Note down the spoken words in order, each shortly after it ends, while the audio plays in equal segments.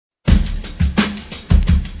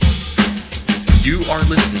You are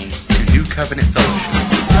listening to New Covenant Fellowship.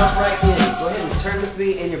 Jump right in. Go ahead and turn with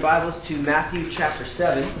me in your Bibles to Matthew chapter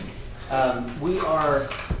 7. We are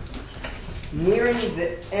nearing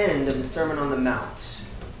the end of the Sermon on the Mount.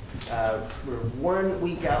 We're 1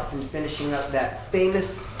 week out from finishing up that famous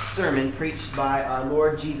sermon preached by our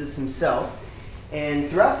Lord Jesus himself. And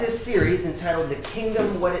throughout this series entitled The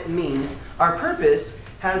Kingdom, What It Means, our purpose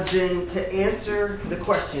has been to answer the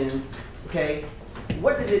question, okay,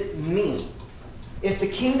 what does it mean? If the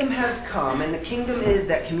kingdom has come, and the kingdom is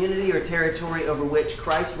that community or territory over which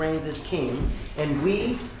Christ reigns as king, and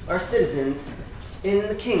we are citizens in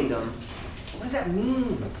the kingdom, what does that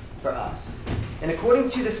mean for us? And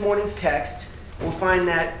according to this morning's text, we'll find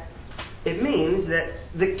that it means that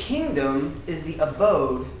the kingdom is the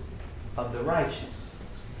abode of the righteous.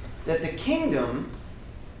 That the kingdom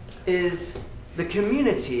is the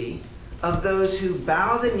community of those who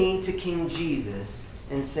bow the knee to King Jesus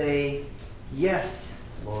and say, "Yes,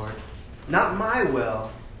 Lord, not my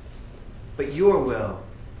will, but your will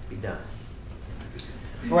be done."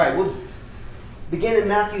 All right, we'll begin in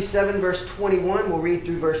Matthew 7, verse 21. We'll read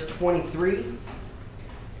through verse 23.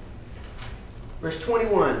 Verse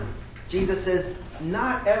 21, Jesus says,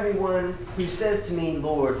 "Not everyone who says to me,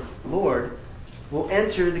 'Lord, Lord,' will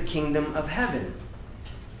enter the kingdom of heaven,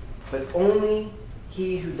 but only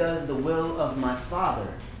he who does the will of my Father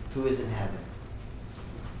who is in heaven.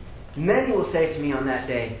 Many will say to me on that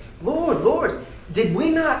day, 'Lord, Lord, did we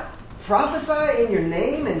not prophesy in your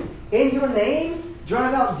name, and in your name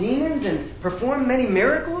drive out demons and perform many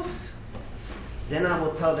miracles?' Then I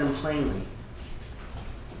will tell them plainly,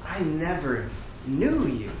 'I never knew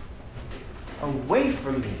you. Away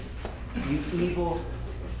from me, you evil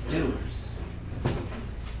doers.'"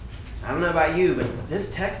 I don't know about you, but this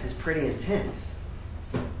text is pretty intense.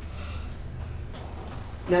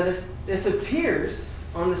 Now, this appears,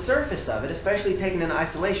 on the surface of it, especially taken in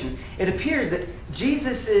isolation, it appears that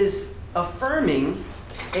Jesus is affirming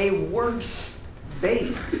a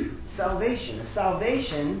works-based salvation, a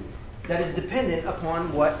salvation that is dependent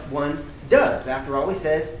upon what one does. After all, he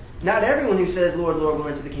says, not everyone who says, "Lord, Lord," will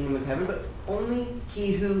enter the kingdom of heaven, but only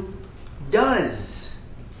he who does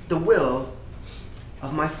the will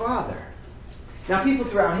of my Father. Now, people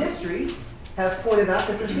throughout history have pointed out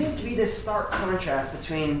that there seems to be this stark contrast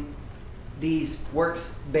between these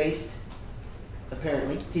works-based,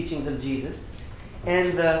 apparently, teachings of Jesus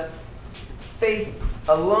and the faith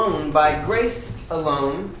alone, by grace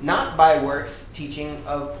alone, not by works, teaching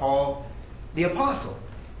of Paul the Apostle.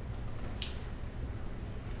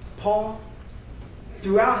 Paul,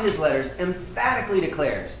 throughout his letters, emphatically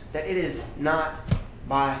declares that it is not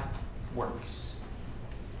by works,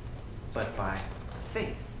 but by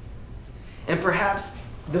faith. And perhaps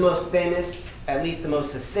the most famous, at least the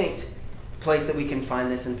most succinct place that we can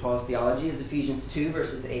find this in Paul's theology is Ephesians 2,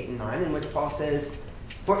 verses 8 and 9, in which Paul says,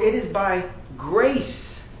 "For it is by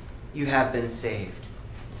grace you have been saved,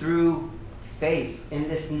 through faith, and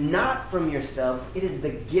this not from yourselves, it is the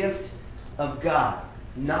gift of God,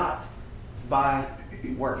 not by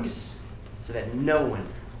works, so that no one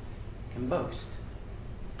can boast."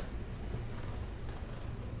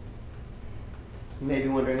 You may be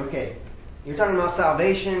wondering, okay, you're talking about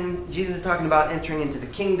salvation, Jesus is talking about entering into the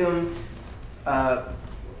kingdom.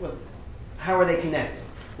 How are they connected?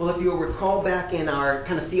 Well, if you'll recall back in our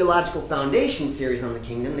kind of theological foundation series on the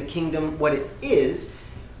kingdom, what it is,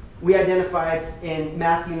 we identified in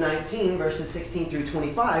Matthew 19, verses 16 through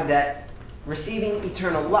 25, that receiving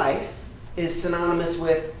eternal life is synonymous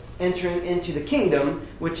with entering into the kingdom,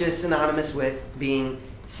 which is synonymous with being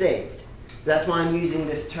saved. That's why I'm using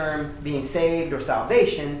this term, being saved or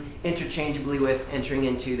salvation, interchangeably with entering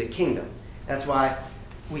into the kingdom. That's why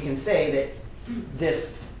we can say that this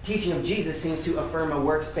teaching of Jesus seems to affirm a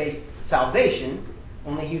works-based salvation.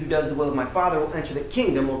 Only he who does the will of my Father will enter the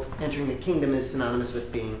kingdom. Well, entering the kingdom is synonymous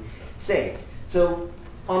with being saved. So,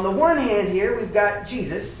 on the one hand here, we've got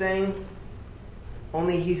Jesus saying,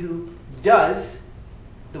 only he who does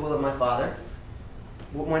the will of my Father,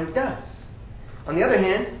 what one does. On the other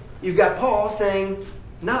hand, you've got Paul saying,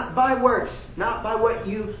 not by works, not by what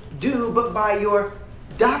you do, but by your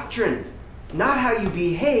doctrine. Not how you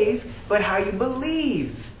behave, but how you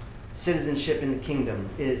believe. Citizenship in the kingdom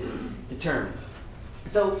is determined.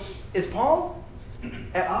 So, is Paul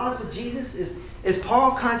at odds with Jesus? Is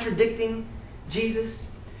Paul contradicting Jesus?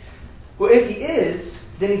 Well, if he is,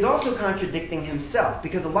 then he's also contradicting himself.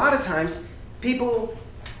 Because a lot of times, people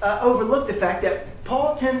overlook the fact that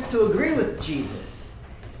Paul tends to agree with Jesus.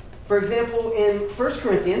 For example, in 1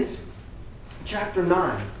 Corinthians chapter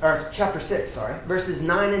 6, verses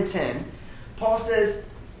 9 and 10, Paul says,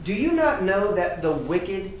 "Do you not know that the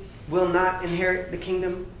wicked will not inherit the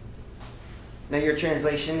kingdom? Now your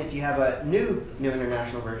translation, if you have a New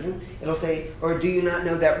International Version, it'll say, or do you not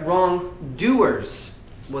know that wrongdoers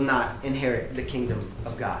will not inherit the kingdom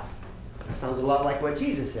of God? That sounds a lot like what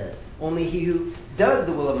Jesus says. Only he who does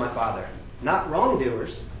the will of my Father, not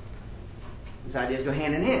wrongdoers. These ideas go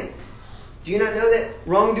hand in hand. Do you not know that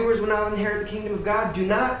wrongdoers will not inherit the kingdom of God? Do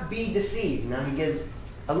not be deceived. Now he gives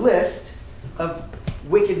a list of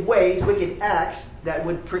wicked ways, wicked acts that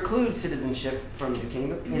would preclude citizenship from the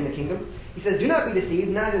kingdom, in the kingdom. He says, do not be deceived,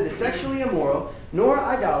 neither the sexually immoral, nor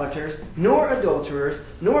idolaters, nor adulterers,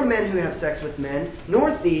 nor men who have sex with men,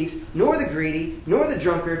 nor thieves, nor the greedy, nor the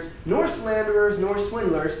drunkards, nor slanderers, nor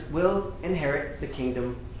swindlers will inherit the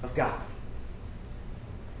kingdom of God.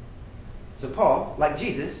 So Paul, like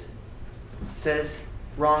Jesus, says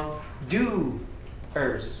wrongdoers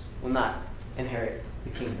will not inherit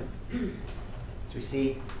the kingdom. So we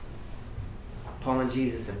see Paul and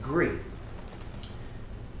Jesus agree.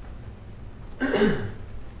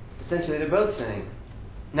 Essentially, they're both saying,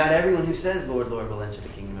 not everyone who says, Lord, Lord, will enter the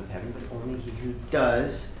kingdom of heaven, but only he who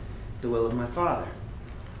does the will of my Father.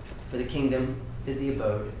 For the kingdom is the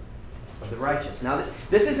abode of the righteous. Now,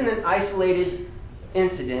 this isn't an isolated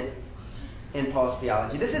incident in Paul's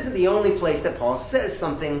theology. This isn't the only place that Paul says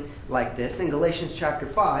something like this. In Galatians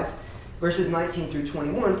chapter 5, verses 19 through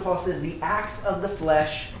 21, Paul says, the acts of the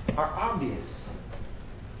flesh are obvious.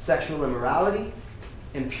 Sexual immorality,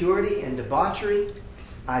 impurity and debauchery,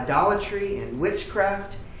 idolatry and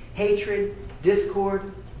witchcraft, hatred,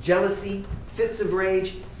 discord, jealousy, fits of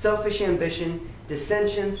rage, selfish ambition,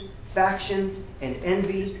 dissensions, factions, and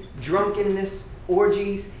envy, drunkenness,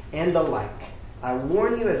 orgies, and the like. I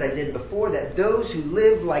warn you, as I did before, that those who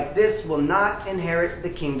live like this will not inherit the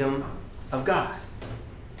kingdom of God.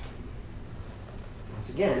 Once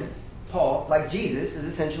again, Paul, like Jesus,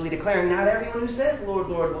 is essentially declaring not everyone who says, Lord,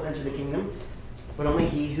 Lord, will enter the kingdom, but only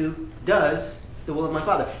he who does the will of my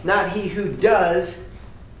Father. Not he who does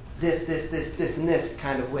this, and this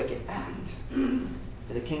kind of wicked act.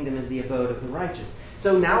 For the kingdom is the abode of the righteous.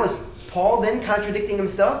 So now is Paul then contradicting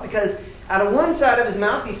himself? Because out of one side of his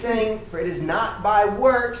mouth he's saying, for it is not by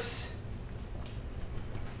works.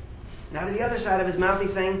 Now to the other side of his mouth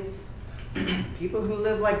he's saying, people who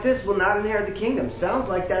live like this will not inherit the kingdom. Sounds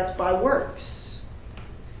like that's by works.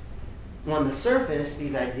 On the surface,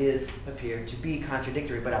 these ideas appear to be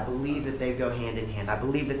contradictory, but I believe that they go hand in hand. I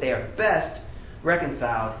believe that they are best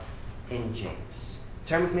reconciled in James.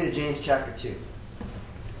 Turn with me to James chapter 2.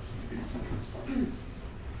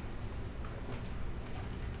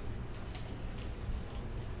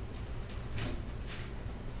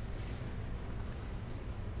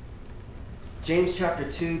 James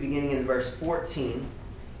chapter 2, beginning in verse 14,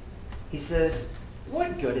 he says,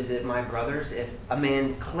 what good is it, my brothers, if a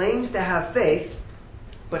man claims to have faith,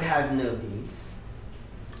 but has no deeds?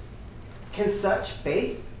 Can such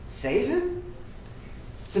faith save him?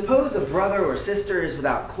 Suppose a brother or sister is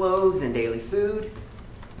without clothes and daily food.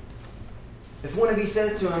 If one of you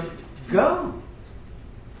says to him, go,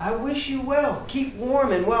 I wish you well, keep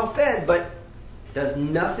warm and well fed, but does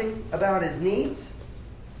nothing about his needs,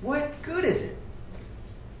 what good is it?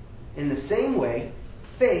 In the same way,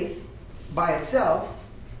 faith by itself,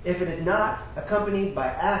 if it is not accompanied by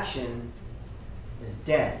action, is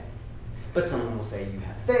dead. But someone will say, you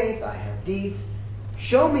have faith, I have deeds.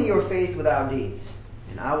 Show me your faith without deeds,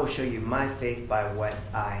 and I will show you my faith by what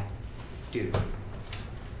I do.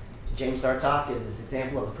 James starts off as this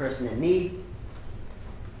example of a person in need.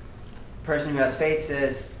 The person who has faith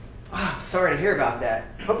says, sorry to hear about that.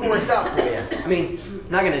 Hope it works out for you. I mean, I'm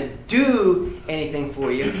not going to do anything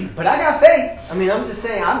for you, but I got faith. I mean, I'm just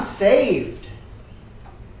saying, I'm saved.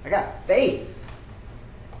 I got faith.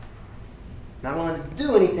 Not willing to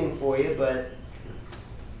do anything for you, but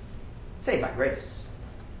saved by grace.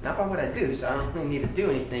 Not by what I do, so I don't really need to do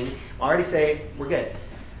anything. I'm already saved. We're good.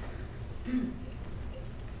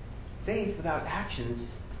 Faith without actions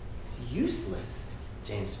is useless,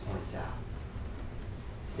 James points out.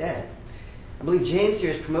 It's dead. I believe James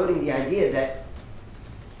here is promoting the idea that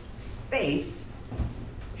faith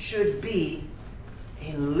should be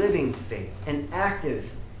a living faith, an active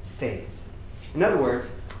faith. In other words,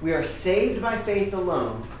 we are saved by faith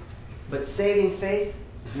alone, but saving faith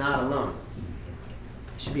is not alone.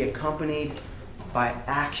 It should be accompanied by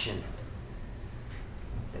action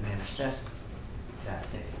that manifests that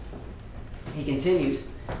faith. He continues,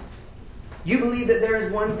 you believe that there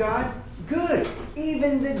is one God? Good.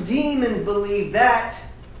 Even the demons believe that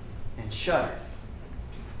and shudder.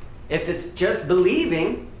 If it's just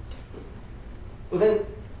believing, well then,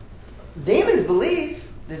 demons believe.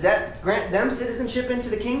 Does that grant them citizenship into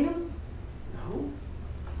the kingdom? No.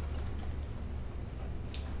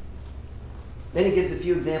 Then he gives a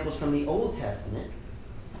few examples from the Old Testament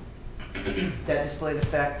that display the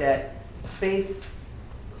fact that faith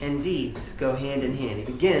and deeds go hand in hand. He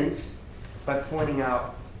begins by pointing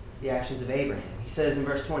out the actions of Abraham. He says in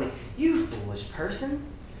verse 20, "You foolish person,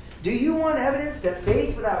 do you want evidence that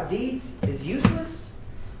faith without deeds is useless?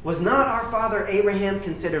 Was not our father Abraham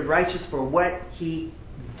considered righteous for what he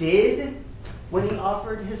did when he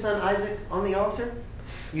offered his son Isaac on the altar?"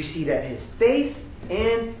 You see that his faith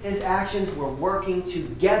and his actions were working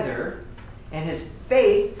together, and his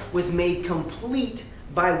faith was made complete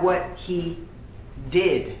by what he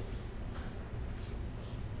did.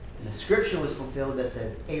 And the scripture was fulfilled that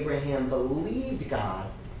says, Abraham believed God,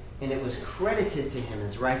 and it was credited to him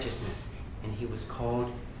as righteousness, and he was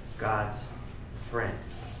called God's friend.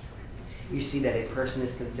 You see that a person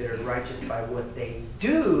is considered righteous by what they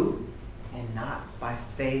do, and not by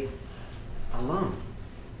faith alone.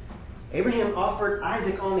 Abraham offered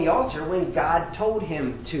Isaac on the altar when God told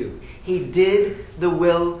him to. He did the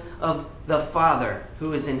will of the Father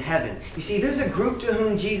who is in heaven. You see, there's a group to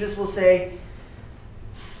whom Jesus will say,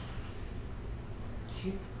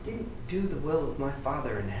 "You didn't do the will of my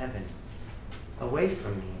Father in heaven. Away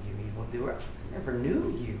from me, you evildoer. I never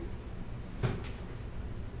knew you."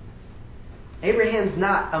 Abraham's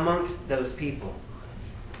not amongst those people.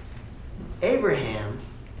 Abraham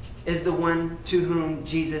is the one to whom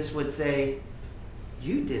Jesus would say,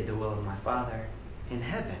 "You did the will of my Father in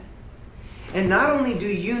heaven. And not only do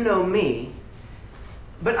you know me,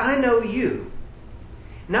 but I know you.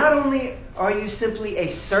 Not only are you simply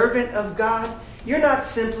a servant of God, you're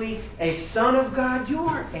not simply a son of God, you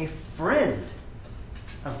are a friend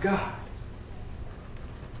of God."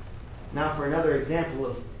 Now for another example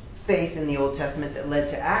of faith in the Old Testament that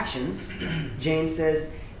led to actions, James says,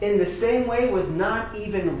 "In the same way was not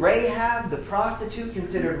even Rahab the prostitute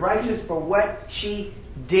considered righteous for what she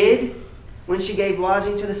did when she gave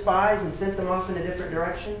lodging to the spies and sent them off in a different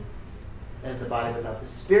direction? As the body without the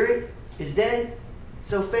spirit is dead,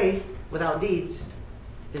 so faith without deeds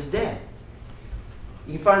is dead."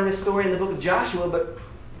 You can find this story in the book of Joshua, but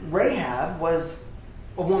Rahab was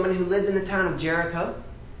a woman who lived in the town of Jericho,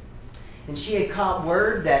 and she had caught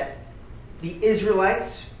word that the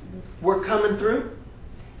Israelites were coming through.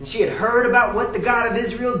 And she had heard about what the God of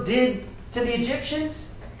Israel did to the Egyptians,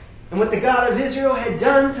 and what the God of Israel had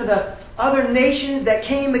done to the other nations that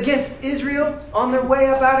came against Israel on their way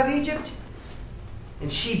up out of Egypt.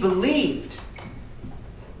 And she believed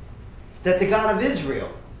that the God of Israel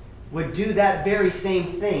would do that very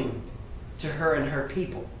same thing to her and her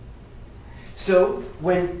people. So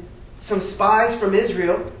when some spies from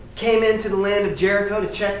Israel came into the land of Jericho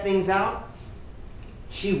to check things out,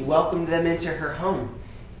 she welcomed them into her home.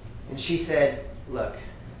 And she said, "Look,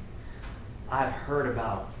 I've heard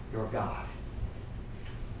about your God.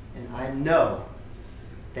 And I know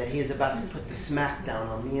that He is about to put the smackdown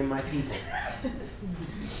on me and my people.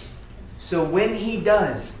 So when He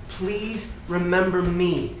does, please remember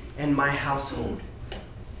me and my household."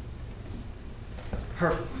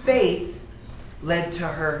 Her faith led to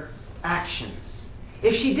her actions.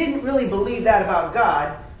 If she didn't really believe that about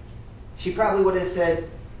God, she probably would have said,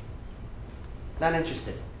 "Not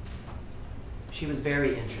interested." She was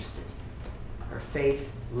very interested. Her faith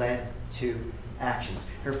led to actions.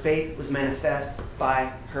 Her faith was manifest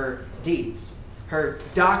by her deeds. Her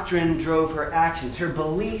doctrine drove her actions. Her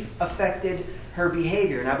belief affected her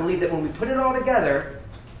behavior. And I believe that when we put it all together,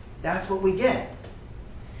 that's what we get.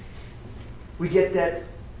 We get that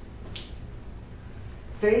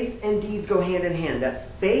faith and deeds go hand in hand.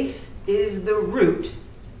 That faith is the root,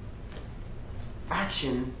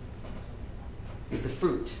 action is the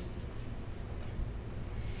fruit.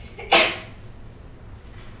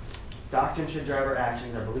 Doctrine should drive our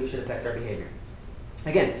actions. Our belief should affect our behavior.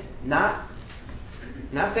 Again, not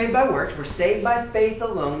saved by works. We're saved by faith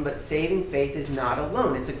alone, but saving faith is not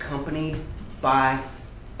alone. It's accompanied by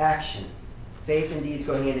action. Faith and deeds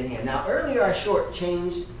go hand in hand. Now, earlier I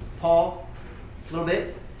shortchanged Paul a little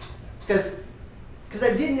bit because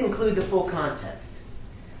I didn't include the full context.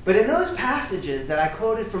 But in those passages that I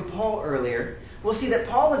quoted from Paul earlier, we'll see that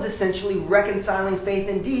Paul is essentially reconciling faith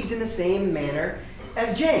and deeds in the same manner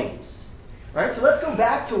as James. Right? So let's go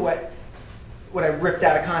back to what I ripped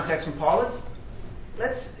out of context from Paul.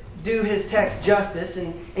 Let's do his text justice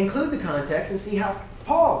and include the context and see how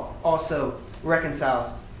Paul also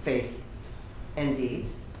reconciles faith and deeds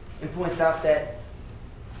and points out that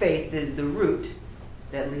faith is the root,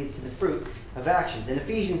 that leads to the fruit of actions. In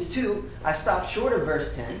Ephesians 2, I stopped short of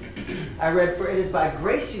verse 10. I read, "For it is by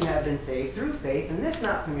grace you have been saved through faith, and this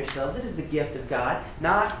not from yourselves, it is the gift of God,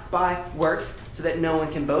 not by works, so that no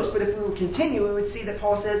one can boast." But if we would continue, we would see that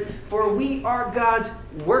Paul says, "For we are God's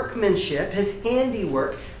workmanship, His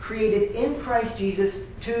handiwork, created in Christ Jesus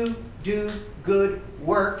to do good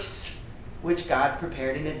works, which God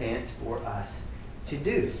prepared in advance for us to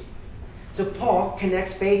do." So Paul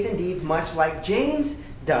connects faith and deeds much like James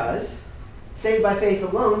does. Saved by faith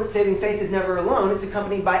alone, but saving faith is never alone. It's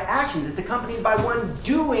accompanied by actions. It's accompanied by one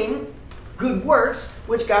doing good works,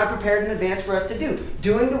 which God prepared in advance for us to do.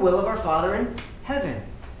 Doing the will of our Father in heaven.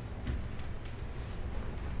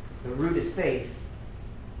 The root is faith,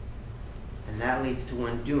 and that leads to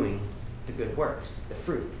one doing the good works, the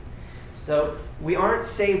fruit. So we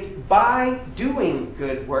aren't saved by doing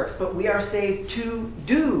good works, but we are saved to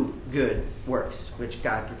do good works, which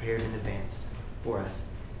God prepared in advance for us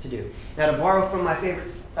to do. Now, to borrow from my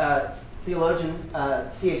favorite theologian,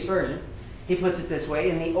 C.H. Spurgeon, he puts it this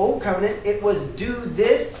way: in the Old Covenant, it was do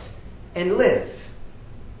this and live.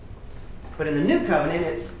 But in the New Covenant,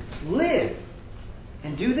 it's live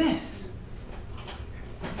and do this.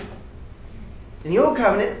 In the Old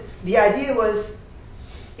Covenant, the idea was,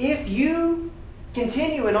 if you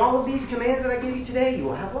continue in all of these commands that I give you today, you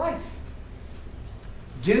will have life.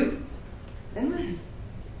 Do and live.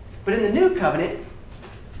 But in the New Covenant,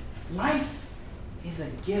 life is a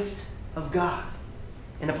gift of God.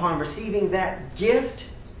 And upon receiving that gift,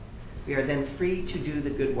 we are then free to do the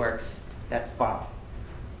good works that follow.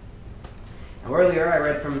 Now, earlier I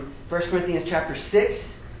read from 1 Corinthians chapter 6,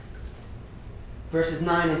 verses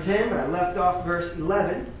 9 and 10, but I left off verse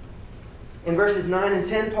 11. In verses 9 and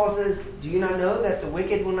 10, Paul says, "Do you not know that the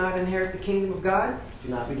wicked will not inherit the kingdom of God? Do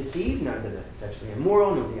not be deceived, neither the sexually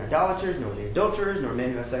immoral, nor the idolaters, nor the adulterers, nor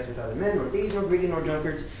men who have sex with other men, nor thieves, nor greedy, nor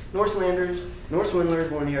drunkards, nor slanderers, nor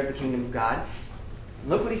swindlers will inherit the kingdom of God."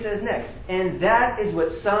 Look what he says next. "And that is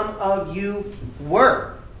what some of you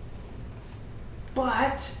were.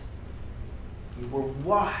 But you were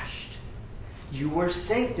washed. You were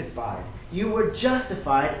sanctified. You were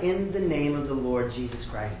justified in the name of the Lord Jesus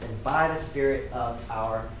Christ and by the Spirit of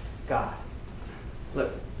our God."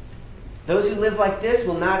 Look, those who live like this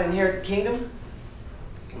will not inherit the kingdom.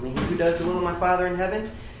 Only he who does the will of my Father in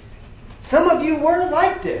heaven. Some of you were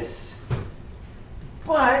like this,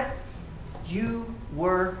 but you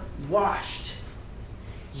were washed.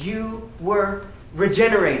 You were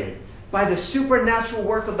regenerated. By the supernatural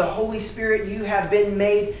work of the Holy Spirit, you have been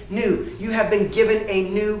made new. You have been given a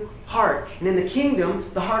new heart. And in the kingdom,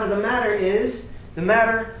 the heart of the matter is the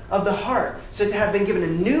matter of the heart. So to have been given a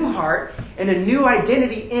new heart and a new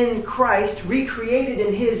identity in Christ, recreated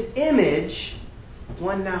in His image,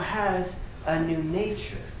 one now has a new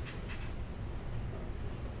nature.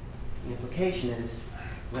 The implication is,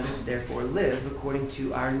 let us therefore live according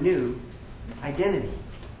to our new identity.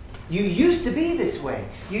 You used to be this way.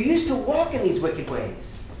 You used to walk in these wicked ways.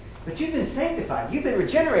 But you've been sanctified. You've been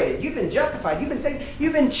regenerated. You've been justified. You've been saved.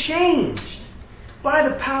 You've been changed by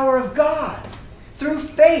the power of God through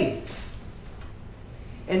faith.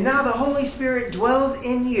 And now the Holy Spirit dwells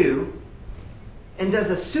in you and does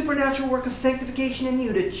a supernatural work of sanctification in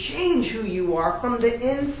you to change who you are from the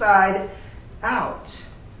inside out.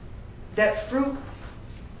 That fruit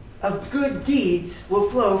of good deeds will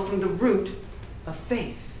flow from the root of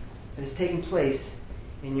faith that has taken place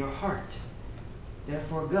in your heart.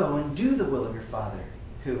 Therefore go and do the will of your Father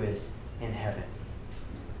who is in heaven.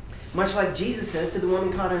 Much like Jesus says to the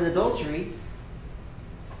woman caught in adultery,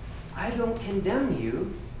 "I don't condemn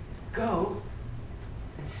you. Go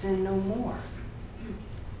and sin no more."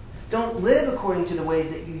 Don't live according to the ways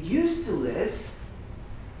that you used to live.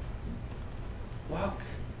 Walk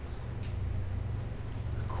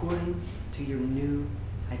according to your new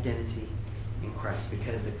identity in Christ,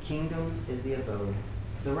 because the kingdom is the abode of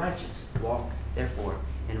the righteous. Walk, therefore,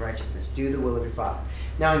 in righteousness. Do the will of your Father.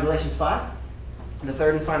 Now in Galatians 5, the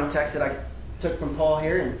third and final text that I took from Paul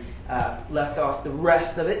here and left off the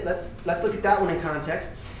rest of it. Let's look at that one in context.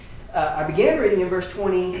 I began reading in verse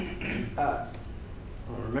 20. I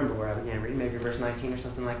don't remember where I began reading, maybe verse 19 or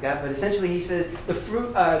something like that. But essentially he says the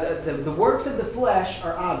fruit, the works of the flesh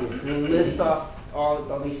are obvious. And he lists off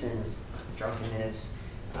all these sins: drunkenness,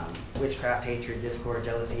 witchcraft, hatred, discord,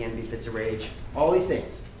 jealousy, envy, fits of rage, all these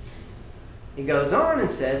things. He goes on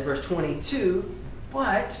and says, verse 22,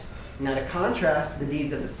 but, now to contrast the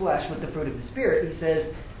deeds of the flesh with the fruit of the Spirit, he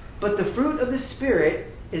says, but the fruit of the Spirit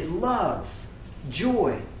is love,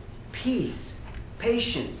 joy, peace,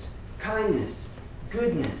 patience, kindness,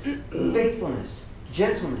 goodness, faithfulness,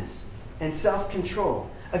 gentleness, and self-control.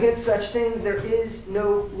 Against such things there is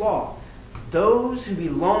no law. Those who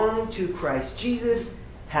belong to Christ Jesus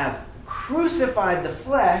have crucified the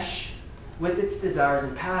flesh with its desires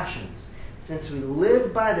and passions. Since we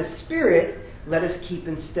live by the Spirit, let us keep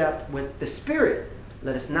in step with the Spirit.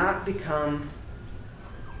 Let us not become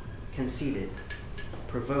conceited,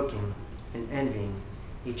 provoking, and envying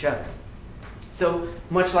each other. So,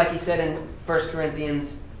 much like he said in 1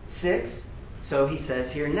 Corinthians 6, so he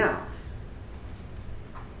says here now.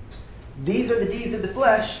 These are the deeds of the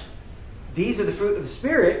flesh. These are the fruit of the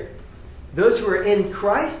Spirit. Those who are in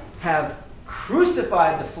Christ have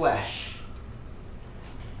crucified the flesh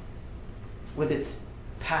with its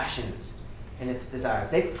passions and its desires.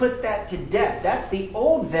 They put that to death. That's the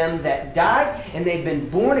old them that died, and they've been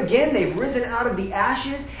born again. They've risen out of the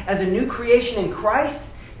ashes as a new creation in Christ.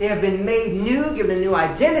 They have been made new, given a new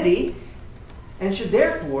identity, and should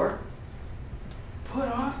therefore put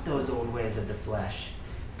off those old ways of the flesh.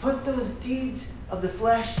 Put those deeds of the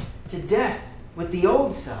flesh to death with the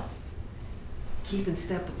old self. Keep in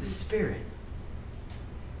step with the Spirit,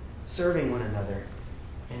 serving one another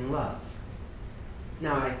in love.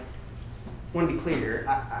 Now, I want to be clear here.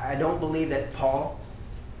 I don't believe that Paul,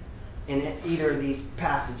 in either of these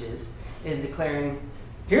passages, is declaring,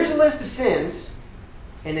 here's a list of sins,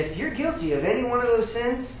 and if you're guilty of any one of those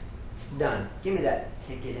sins, done. Give me that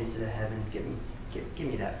ticket into the heaven. Give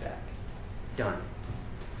me that back. Done.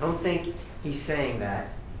 I don't think he's saying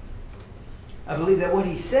that. I believe that what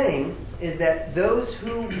he's saying is that those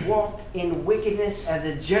who walk in wickedness as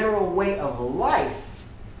a general way of life,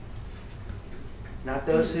 not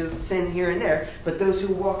those who sin here and there, but those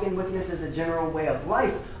who walk in wickedness as a general way of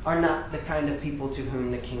life, are not the kind of people to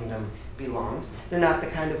whom the kingdom belongs. They're not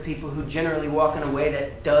the kind of people who generally walk in a way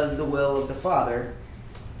that does the will of the Father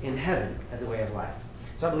in heaven as a way of life.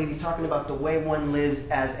 So I believe he's talking about the way one lives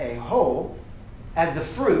as a whole, as the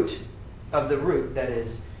fruit of the root that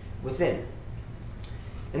is within.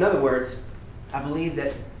 In other words, I believe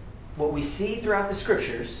that what we see throughout the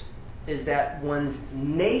Scriptures is that one's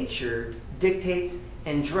nature dictates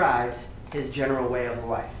and drives his general way of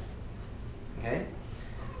life. Okay?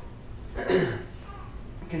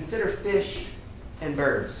 Consider fish and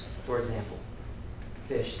birds, for example.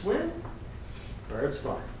 Fish swim, birds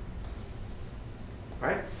fly.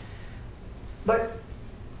 Right? But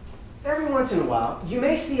every once in a while, you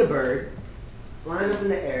may see a bird flying up in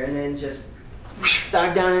the air and then just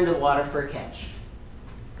dive down into the water for a catch.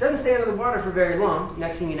 Doesn't stay under the water for very long.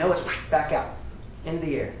 Next thing you know, it's back out into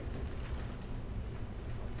the air.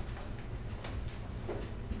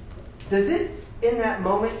 Does it, in that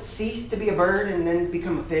moment, cease to be a bird and then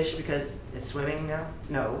become a fish because it's swimming now?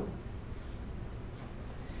 No.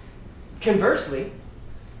 Conversely,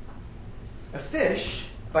 a fish,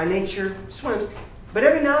 by nature, swims. But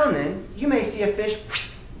every now and then, you may see a fish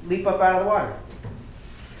leap up out of the water.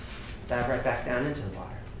 Dive right back down into the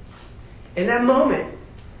water. In that moment,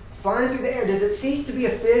 flying through the air, does it cease to be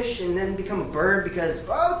a fish and then become a bird because,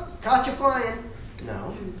 oh, caught you flying?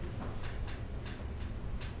 No.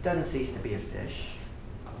 It doesn't cease to be a fish.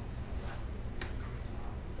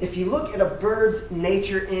 If you look at a bird's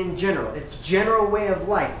nature in general, its general way of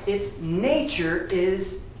life, its nature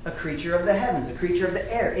is a creature of the heavens, a creature of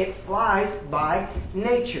the air. It flies by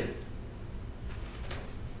nature.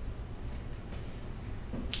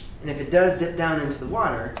 And if it does dip down into the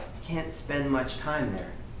water, it can't spend much time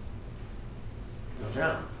there. It'll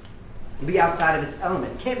drown. It'll be outside of its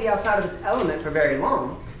element. It can't be outside of its element for very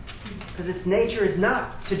long, because its nature is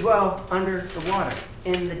not to dwell under the water,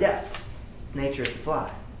 in the depths. Its nature is to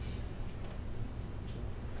fly.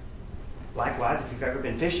 Likewise, if you've ever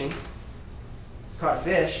been fishing, caught a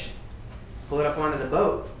fish, pull it up onto the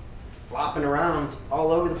boat, flopping around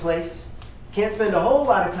all over the place, can't spend a whole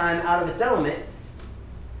lot of time out of its element,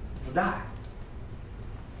 it'll die.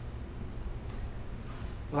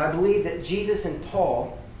 Well, I believe that Jesus and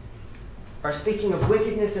Paul are speaking of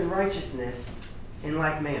wickedness and righteousness in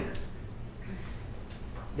like manner.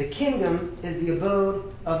 The kingdom is the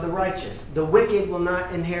abode of the righteous. The wicked will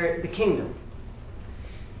not inherit the kingdom.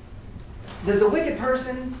 Does the wicked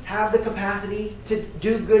person have the capacity to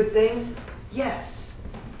do good things? Yes.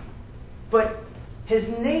 But his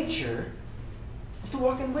nature is to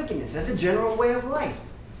walk in wickedness. That's a general way of life.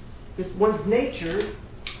 Because one's nature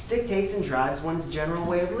dictates and drives one's general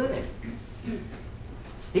way of living.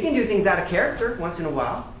 He can do things out of character once in a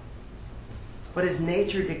while, but his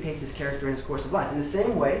nature dictates his character and his course of life. In the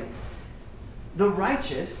same way, the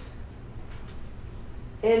righteous,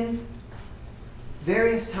 in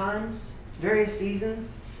various times, various seasons,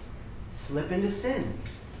 slip into sin.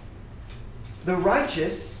 The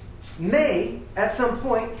righteous may, at some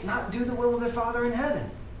point, not do the will of their Father in heaven.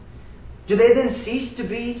 Do they then cease to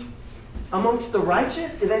be amongst the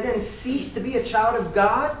righteous? Do they then cease to be a child of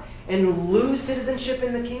God and lose citizenship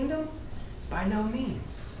in the kingdom? By no means.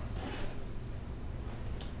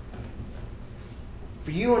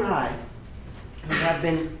 For you and I, who have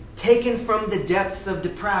been taken from the depths of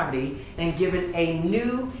depravity and given a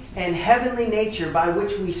new and heavenly nature by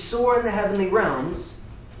which we soar in the heavenly realms,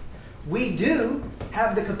 we do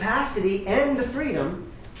have the capacity and the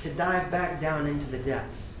freedom to dive back down into the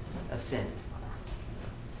depths of sin.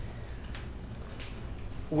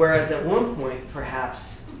 Whereas at one point, perhaps,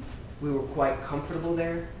 we were quite comfortable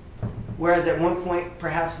there. Whereas at one point,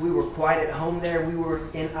 perhaps, we were quite at home there. We were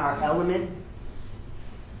in our element.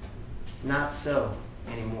 Not so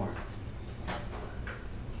anymore.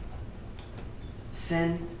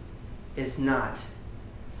 Sin is not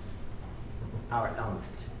our element.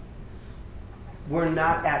 We're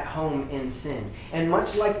not at home in sin. And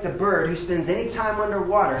much like the bird who spends any time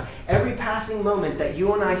underwater, every passing moment that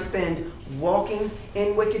you and I spend walking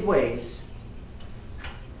in wicked ways,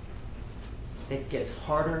 it gets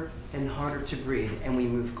harder and harder to breathe, and we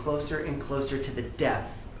move closer and closer to the death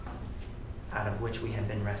out of which we have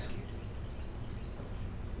been rescued.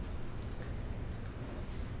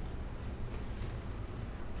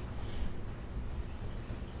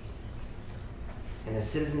 And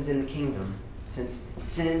as citizens in the kingdom, since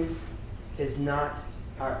sin is not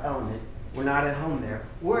our element, we're not at home there.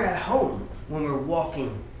 We're at home when we're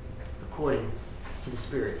walking according to the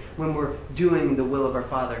Spirit, when we're doing the will of our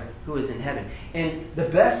Father who is in heaven. And the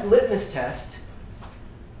best litmus test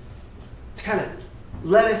to kind of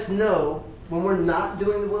let us know when we're not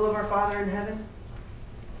doing the will of our Father in heaven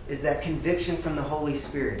is that conviction from the Holy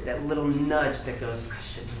Spirit, that little nudge that goes,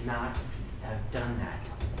 I should not have done that.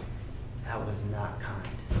 That was not kind.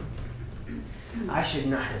 I should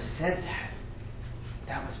not have said that.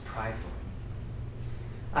 That was prideful.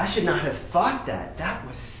 I should not have thought that. That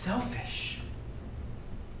was selfish.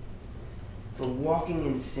 For walking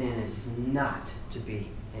in sin is not to be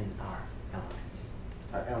in our element.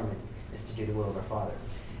 Our element is to do the will of our Father.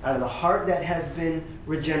 Out of the heart that has been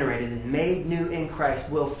regenerated and made new in Christ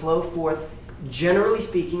will flow forth, generally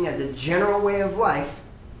speaking, as a general way of life,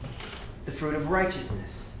 the fruit of righteousness.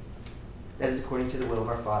 That is according to the will of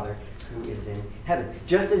our Father who is in heaven.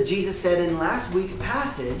 Just as Jesus said in last week's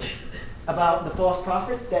passage about the false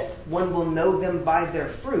prophets, that one will know them by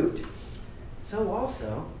their fruit, so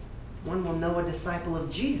also one will know a disciple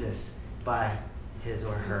of Jesus by his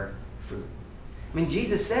or her fruit. I mean,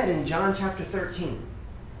 Jesus said in John chapter 13,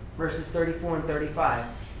 verses 34 and 35,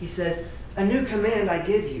 he says, a new command I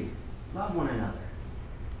give you, love one another.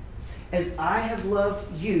 As I have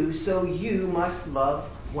loved you, so you must love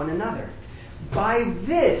one another. By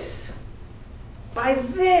this,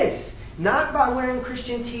 not by wearing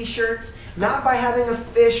Christian t-shirts, not by having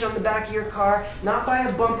a fish on the back of your car, not by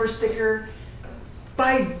a bumper sticker,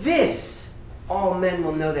 by this, all men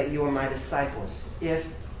will know that you are my disciples, if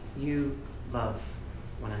you love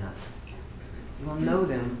one another. You will know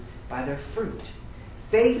them by their fruit.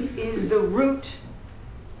 Faith is the root.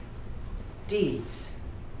 Deeds,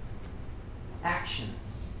 actions,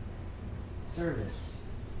 service,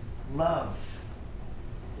 love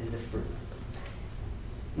is the fruit.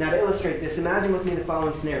 Now, to illustrate this, imagine with me the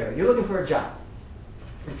following scenario. You're looking for a job.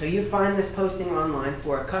 And so you find this posting online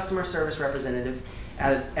for a customer service representative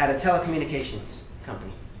at a telecommunications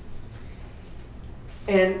company.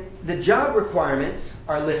 And the job requirements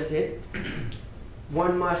are listed.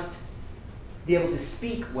 One must be able to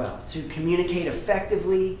speak well, to communicate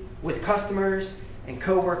effectively with customers and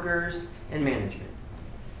coworkers and management.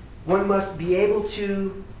 One must be able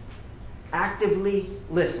to actively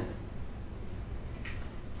listen,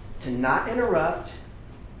 to not interrupt,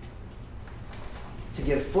 to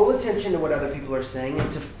give full attention to what other people are saying,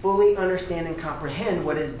 and to fully understand and comprehend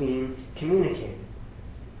what is being communicated.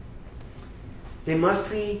 They must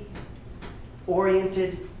be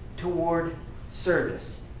oriented toward service,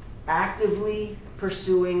 actively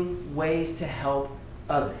pursuing ways to help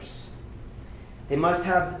others. They must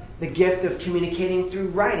have the gift of communicating through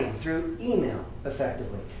writing, through email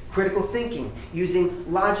effectively. Critical thinking,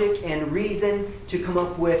 using logic and reason to come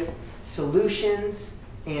up with solutions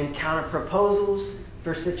and counter-proposals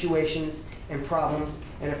for situations and problems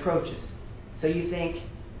and approaches. So you think,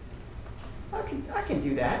 I can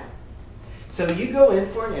do that. So you go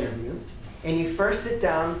in for an interview and you first sit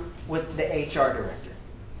down with the HR director.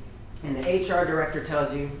 And the HR director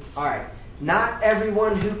tells you, all right, not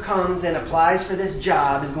everyone who comes and applies for this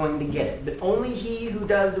job is going to get it, but only he who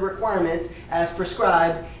does the requirements as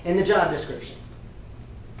prescribed in the job description.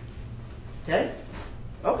 Okay?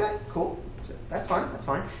 Okay, cool. That's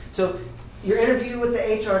fine. So your interview with the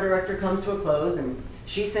HR director comes to a close, and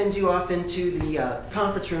she sends you off into the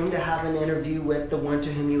conference room to have an interview with the one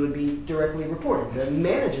to whom you would be directly reporting, the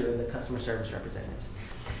manager of the customer service representatives.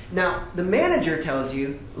 Now, the manager tells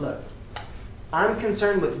you, look, I'm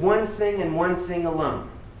concerned with one thing and one thing alone,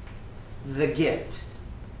 the gift.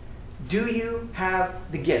 Do you have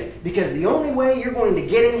the gift? Because the only way you're going to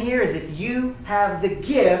get in here is if you have the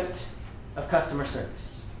gift of customer service.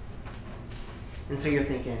 And so you're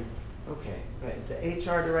thinking, okay, right, the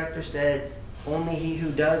HR director said only he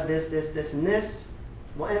who does this, and this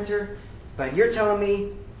will enter. But you're telling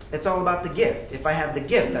me it's all about the gift. If I have the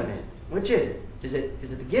gift, I'm in. Which is it? Is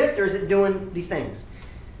it the gift, or is it doing these things?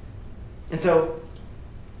 And so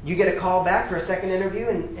you get a call back for a second interview,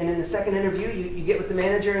 and in the second interview, you get with the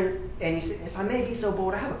manager, and you say, if I may be so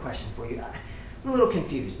bold, I have a question for you. I'm a little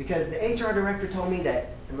confused, because the HR director told me that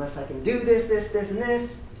unless I can do this, and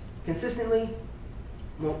this consistently,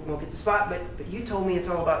 won't get the spot, but you told me it's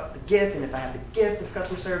all about the gift, and if I have the gift of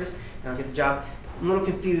customer service, then I'll get the job. I'm a little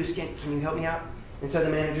confused. Can you help me out? And so the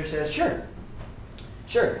manager says, sure.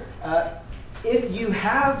 If you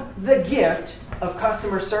have the gift of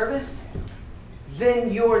customer service,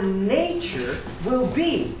 then your nature will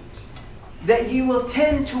be that you will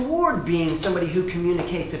tend toward being somebody who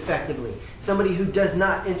communicates effectively, somebody who does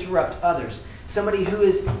not interrupt others, somebody who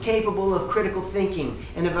is capable of critical thinking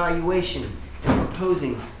and evaluation and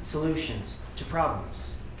proposing solutions to problems.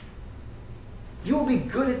 You will be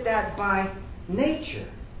good at that by nature.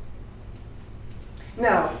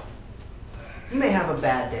 Now, you may have a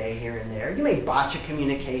bad day here and there. You may botch a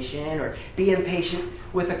communication or be impatient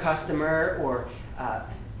with a customer or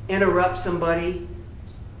interrupt somebody.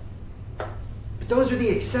 But those are the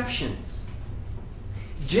exceptions.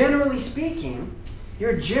 Generally speaking,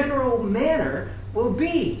 your general manner will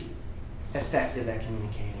be effective at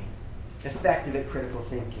communicating, effective at critical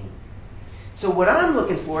thinking. So what I'm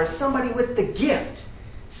looking for is somebody with the gift,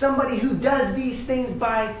 somebody who does these things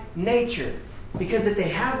by nature. Because if they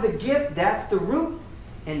have the gift, that's the root,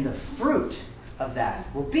 and the fruit of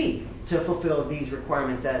that will be to fulfill these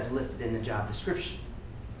requirements as listed in the job description.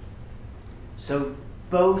 So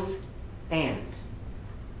both and.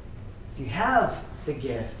 If you have the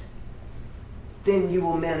gift, then you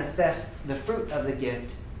will manifest the fruit of the gift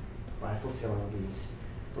by fulfilling these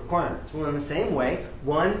requirements. Well, in the same way,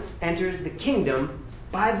 one enters the kingdom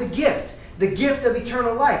by the gift of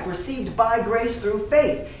eternal life received by grace through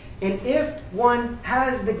faith. And if one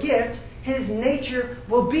has the gift, his nature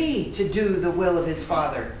will be to do the will of his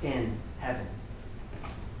Father in heaven.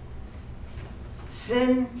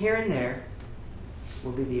 Sin here and there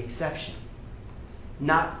will be the exception,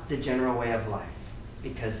 not the general way of life,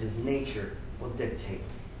 because his nature will dictate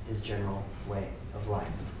his general way of life.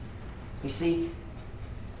 You see,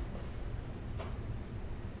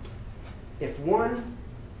 if one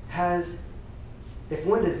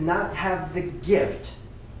does not have the gift,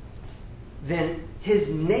 then his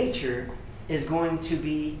nature is going to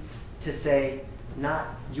be to say,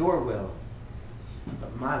 not your will,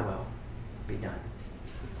 but my will be done.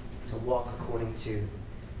 To walk according to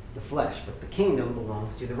the flesh. But the kingdom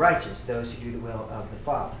belongs to the righteous, those who do the will of the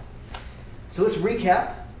Father. So let's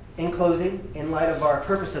recap in closing, in light of our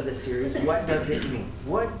purpose of this series. What does it mean?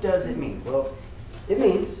 What does it mean? Well, it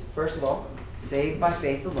means, first of all, saved by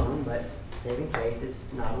faith alone, but saving faith is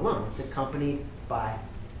not alone. It's accompanied by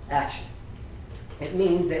action. It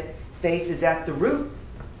means that faith is at the root,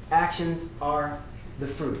 actions are the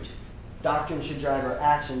fruit. Doctrine should drive our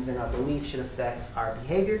actions, and our belief should affect our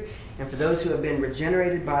behavior. And for those who have been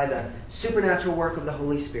regenerated by the supernatural work of the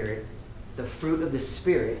Holy Spirit, the fruit of the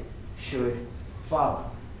Spirit should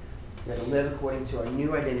follow. We are to live according to our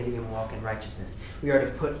new identity and walk in righteousness. We are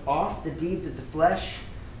to put off the deeds of the flesh,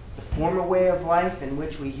 the former way of life in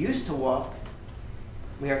which we used to walk.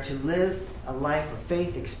 We are to live a life of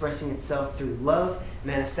faith expressing itself through love,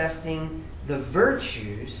 manifesting the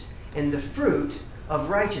virtues and the fruit of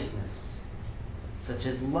righteousness, such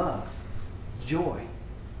as love, joy,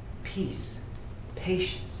 peace,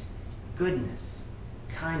 patience, goodness,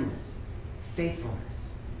 kindness, faithfulness,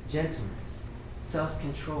 gentleness,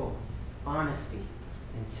 self-control, honesty,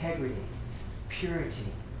 integrity,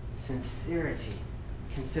 purity, sincerity,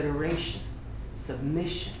 consideration,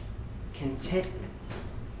 submission, contentment,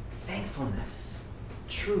 thankfulness,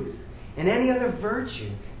 truth, and any other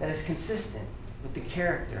virtue that is consistent with the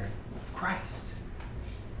character of Christ.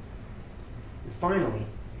 And finally,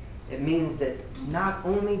 it means that not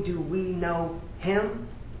only do we know Him,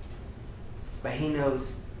 but He knows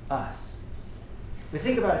us. I mean,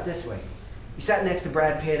 think about it this way. You sat next to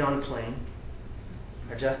Brad Pitt on a plane,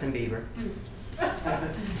 or Justin Bieber,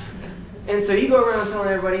 And so you go around telling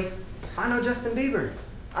everybody, I know Justin Bieber.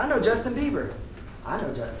 I know Justin Bieber. I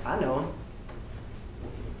know him.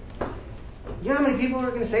 You know how many people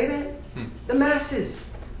are going to say that? The masses.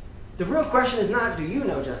 The real question is not, do you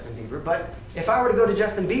know Justin Bieber? But if I were to go to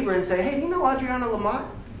Justin Bieber and say, hey, do you know Adriana Lamont?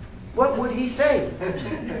 What would he say?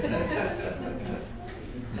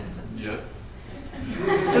 Yes.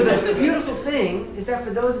 So the beautiful thing is that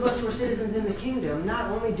for those of us who are citizens in the kingdom,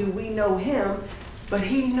 not only do we know him, but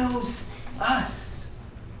he knows us.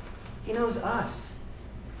 He knows us.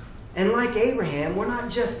 And like Abraham, we're not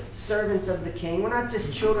just servants of the king. We're not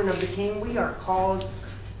just children of the king. We are called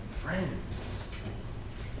friends.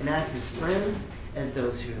 And as his friends, as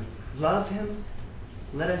those who love him,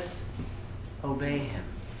 let us obey him.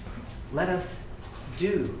 Let us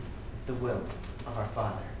do the will of our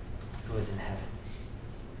Father who is in heaven.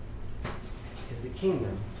 Because the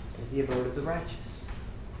kingdom is the abode of the righteous.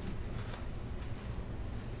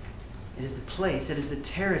 It is the place, it is the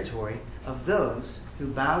territory of those who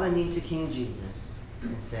bow the knee to King Jesus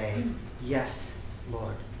and say, yes,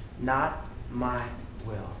 Lord, not my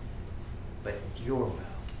will, but your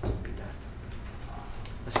will be done.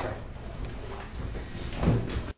 Let's pray.